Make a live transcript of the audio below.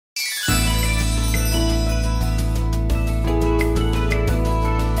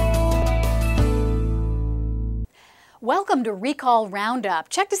Welcome to Recall Roundup.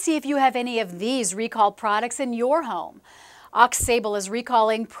 Check to see if you have any of these recalled products in your home. Aux Sable is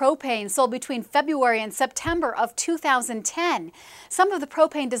recalling propane sold between February and September of 2010. Some of the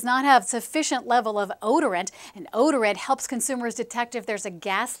propane does not have sufficient level of odorant, and odorant helps consumers detect if there's a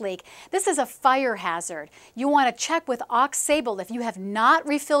gas leak. This is a fire hazard. You want to check with Aux Sable if you have not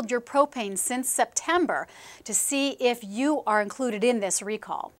refilled your propane since September to see if you are included in this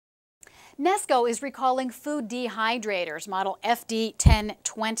recall. Nesco is recalling food dehydrators, model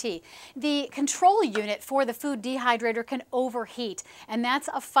FD1020. The control unit for the food dehydrator can overheat, and that's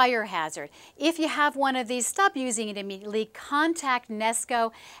a fire hazard. If you have one of these, stop using it immediately. Contact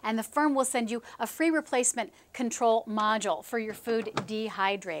Nesco, and the firm will send you a free replacement control module for your food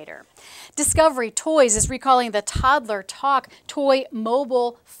dehydrator. Discovery Toys is recalling the Toddler Talk toy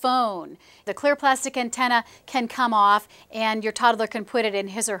mobile phone. The clear plastic antenna can come off, and your toddler can put it in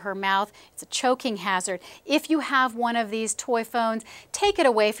his or her mouth. It's a choking hazard. If you have one of these toy phones, take it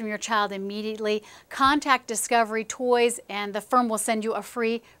away from your child immediately. Contact Discovery Toys, and the firm will send you a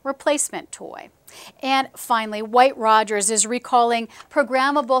free replacement toy. And finally, White-Rodgers is recalling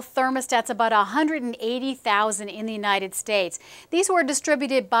programmable thermostats, about 180,000 in the United States. These were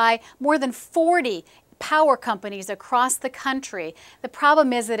distributed by more than 40 power companies across the country. The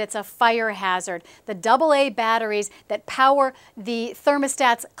problem is that it's a fire hazard. The AA batteries that power the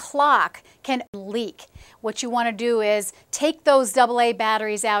thermostat's clock can leak. What you want to do is take those AA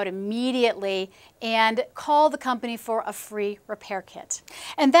batteries out immediately and call the company for a free repair kit.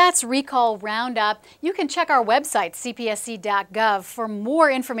 And that's Recall Roundup. You can check our website, cpsc.gov, for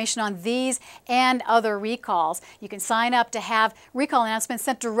more information on these and other recalls. You can sign up to have recall announcements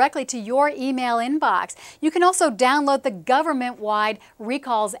sent directly to your email inbox. You can also download the government-wide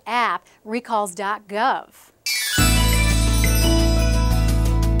Recalls app, recalls.gov.